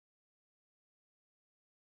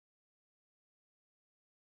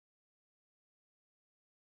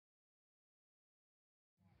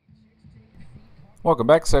Welcome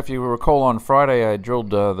back. So if you recall, on Friday I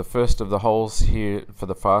drilled the first of the holes here for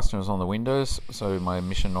the fasteners on the windows. So my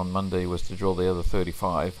mission on Monday was to drill the other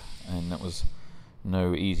 35, and that was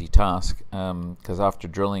no easy task because after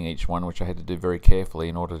drilling each one, which I had to do very carefully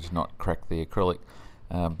in order to not crack the acrylic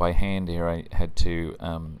by hand here, I had to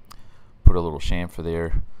put a little chamfer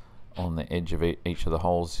there on the edge of each of the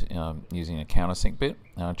holes using a countersink bit.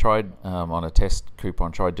 And I tried on a test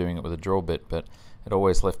coupon, tried doing it with a drill bit, but it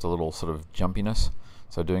always left a little sort of jumpiness,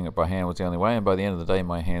 so doing it by hand was the only way, and by the end of the day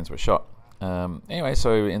my hands were shot. Anyway,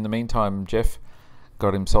 so in the meantime Jeff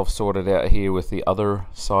got himself sorted out here with the other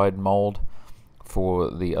side mold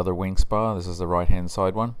for the other wing spar. This is the right hand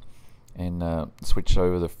side one, and switched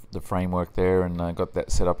over the framework there and got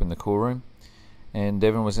that set up in the cool room. And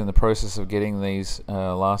Devin was in the process of getting these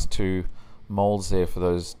last two molds there for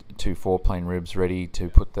those two 4-plane ribs ready to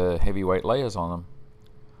put the heavyweight layers on them.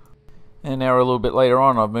 And now a little bit later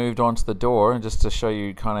on, I've moved on to the door, and just to show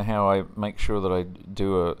you kind of how I make sure that I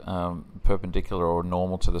do a perpendicular or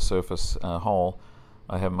normal to the surface hole.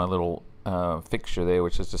 I have my little fixture there,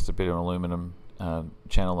 which is just a bit of an aluminum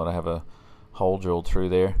channel that I have a hole drilled through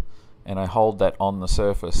there, and I hold that on the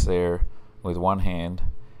surface there with one hand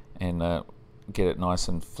and get it nice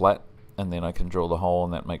and flat, and then I can drill the hole,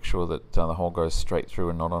 and that makes sure that the hole goes straight through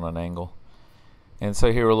and not on an angle. And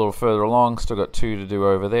so here a little further along, still got two to do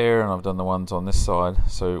over there, and I've done the ones on this side,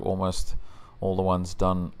 so almost all the ones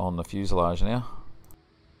done on the fuselage now.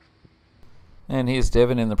 And here's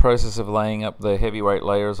Devin in the process of laying up the heavyweight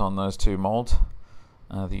layers on those two molds.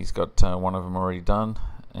 He's got one of them already done,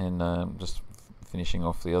 and just finishing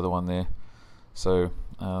off the other one there. So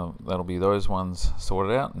that'll be those ones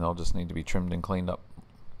sorted out, and they'll just need to be trimmed and cleaned up.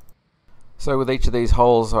 So with each of these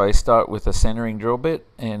holes I start with a centering drill bit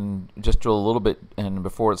and just drill a little bit, and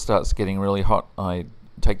before it starts getting really hot I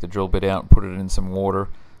take the drill bit out, put it in some water,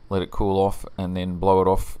 let it cool off, and then blow it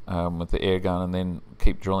off with the air gun, and then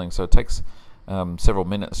keep drilling. So it takes several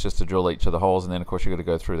minutes just to drill each of the holes, and then of course you've got to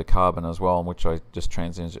go through the carbon as well, in which I just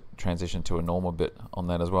transition to a normal bit on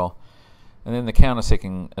that as well. And then the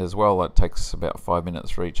countersinking as well, that takes about 5 minutes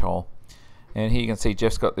for each hole. And here you can see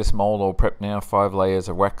Jeff's got this mold all prepped now, 5 layers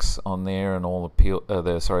of wax on there, and all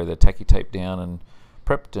the tacky tape down and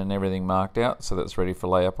prepped and everything marked out, so that's ready for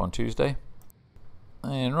layup on Tuesday.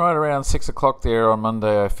 And right around 6 o'clock there on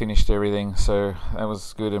Monday I finished everything, so that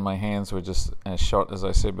was good, and my hands were just as shot as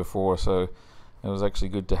I said before, so it was actually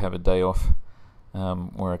good to have a day off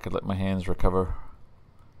where I could let my hands recover.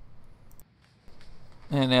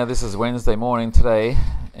 And now this is Wednesday morning today,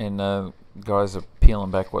 and guys are peeling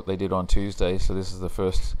back what they did on Tuesday, so this is the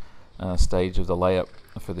first stage of the layup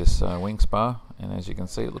for this wing spar, and as you can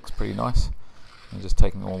see it looks pretty nice. I'm just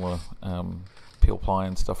taking all the peel ply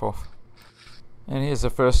and stuff off. And here's the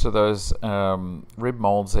first of those rib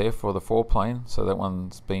molds there for the 4-plane, so that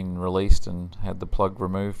one's been released and had the plug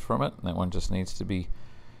removed from it, and that one just needs to be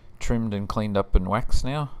trimmed and cleaned up and waxed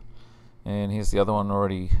now. And here's the other one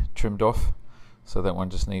already trimmed off, so that one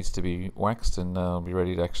just needs to be waxed, and I'll be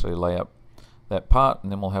ready to actually lay up that part, and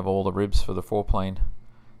then we'll have all the ribs for the 4-plane,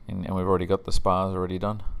 and we've already got the spars already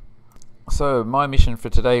done. So my mission for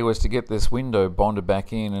today was to get this window bonded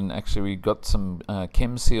back in, and actually we got some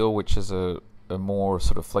Chem Seal, which is a more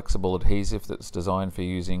sort of flexible adhesive that's designed for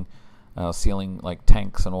using sealing like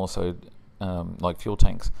tanks, and also like fuel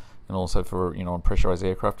tanks, and also for on pressurized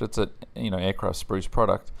aircraft. It's a aircraft spruce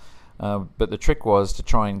product. But the trick was to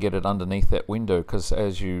try and get it underneath that window, because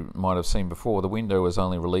as you might have seen before, the window was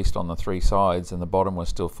only released on the 3 sides and the bottom was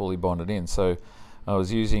still fully bonded in. So I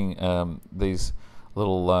was using these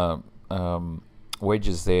little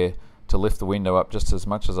wedges there to lift the window up just as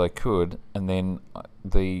much as I could, and then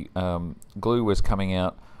the glue was coming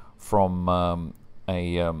out from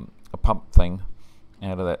a pump thing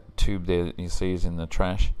out of that tube there that you see is in the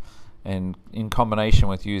trash. And in combination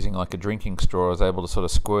with using like a drinking straw, I was able to sort of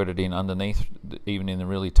squirt it in underneath, even in the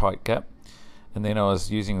really tight gap. And then I was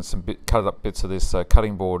using some cut up bits of this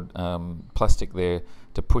cutting board plastic there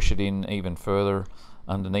to push it in even further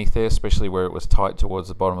underneath there, especially where it was tight towards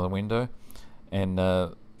the bottom of the window. And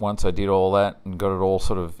once I did all that and got it all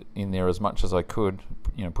sort of in there as much as I could,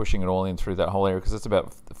 pushing it all in through that whole area, because it's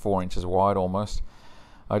about 4 inches wide almost,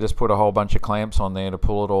 I just put a whole bunch of clamps on there to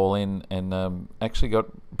pull it all in, and actually got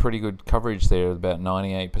pretty good coverage there, about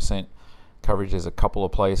 98% coverage. There's a couple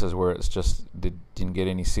of places where it's just didn't get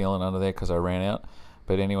any sealant under there because I ran out.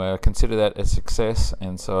 But anyway, I consider that a success,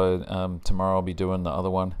 and so tomorrow I'll be doing the other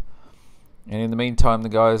one. And in the meantime, the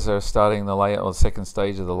guys are starting the layout, or the second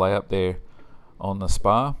stage of the layup there on the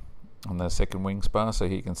spar, on the second wing spar. So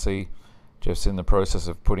here you can see Jeff's in the process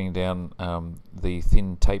of putting down the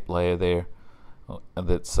thin tape layer there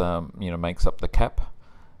that's makes up the cap,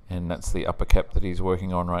 and that's the upper cap that he's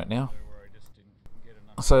working on right now.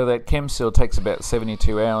 So that chem seal takes about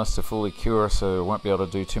 72 hours to fully cure, so I won't be able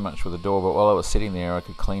to do too much with the door, but while I was sitting there I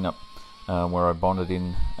could clean up where I bonded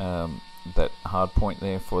in that hard point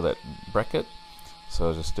there for that bracket. So I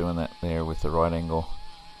was just doing that there with the right angle,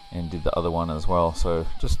 and did the other one as well. So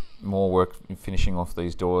just more work finishing off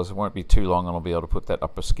these doors. It won't be too long and I'll be able to put that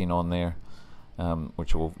upper skin on there,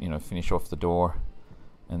 which will finish off the door.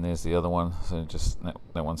 And there's the other one, so just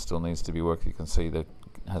that one still needs to be worked. You can see that it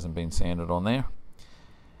hasn't been sanded on there.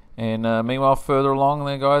 And meanwhile, further along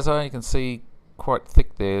there, guys, you can see quite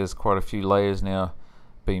thick there. There's quite a few layers now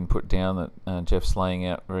being put down that Jeff's laying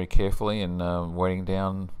out very carefully and weighting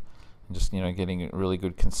down, and just getting a really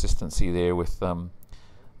good consistency there with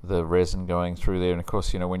the resin going through there. And of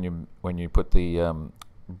course, when you put the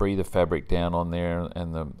breather fabric down on there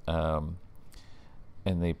and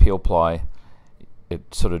the peel ply,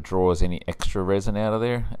 it sort of draws any extra resin out of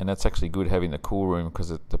there, and that's actually good having the cool room,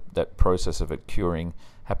 because that process of it curing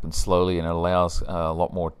happens slowly, and it allows a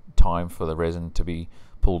lot more time for the resin to be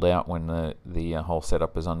pulled out when the whole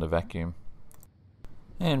setup is under vacuum.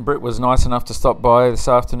 And Britt was nice enough to stop by this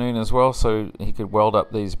afternoon as well, so he could weld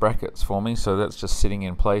up these brackets for me. So that's just sitting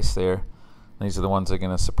in place there. These are the ones that are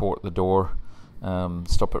going to support the door,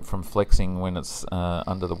 stop it from flexing when it's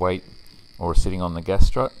under the weight or sitting on the gas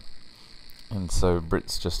strut. And so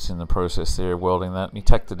Britt's just in the process there welding that. And he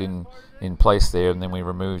tacked it in place there, and then we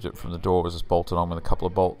removed it from the door. It was just bolted on with a couple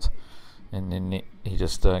of bolts, and then he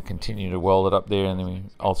just continued to weld it up there, and then we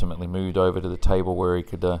ultimately moved over to the table where he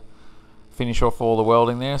could finish off all the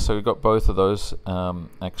welding there. So we've got both of those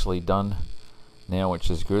actually done now,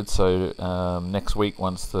 which is good. So next week,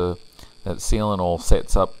 once that sealant all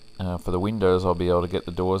sets up for the windows, I'll be able to get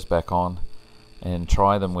the doors back on and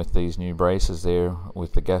try them with these new braces there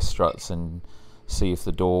with the gas struts, and see if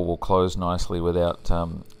the door will close nicely without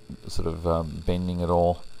bending at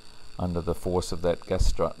all under the force of that gas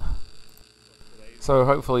strut. So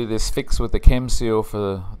hopefully this fix with the chem seal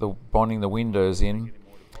for the bonding the windows in,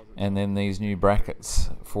 and then these new brackets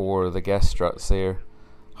for the gas struts there,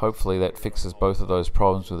 hopefully that fixes both of those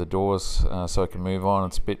problems with the doors, so I can move on.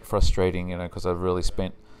 It's a bit frustrating, because I've really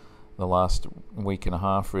spent the last week and a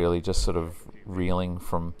half really just sort of reeling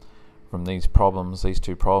from these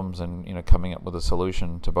two problems, and coming up with a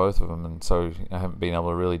solution to both of them, and so I haven't been able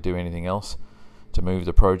to really do anything else to move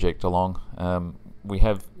the project along. We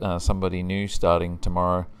have somebody new starting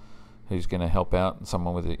tomorrow who's going to help out,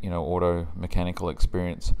 someone with auto mechanical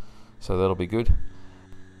experience, so that'll be good.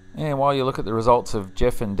 And while you look at the results of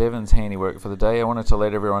Jeff and Devin's handiwork for the day, I wanted to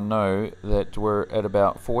let everyone know that we're at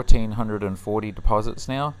about 1,440 deposits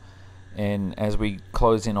now, and as we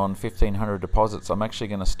close in on 1,500 deposits, I'm actually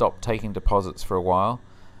going to stop taking deposits for a while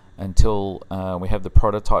until we have the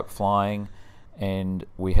prototype flying, and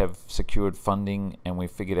we have secured funding, and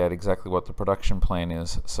we've figured out exactly what the production plan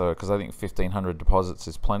is. So, because I think 1,500 deposits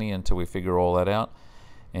is plenty until we figure all that out,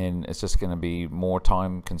 and it's just going to be more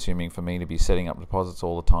time consuming for me to be setting up deposits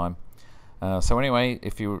all the time. So anyway,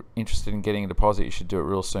 if you're interested in getting a deposit, you should do it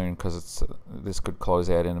real soon, because this could close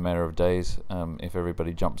out in a matter of days if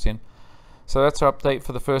everybody jumps in. So that's our update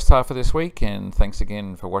for the first half of this week, and thanks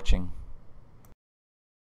again for watching.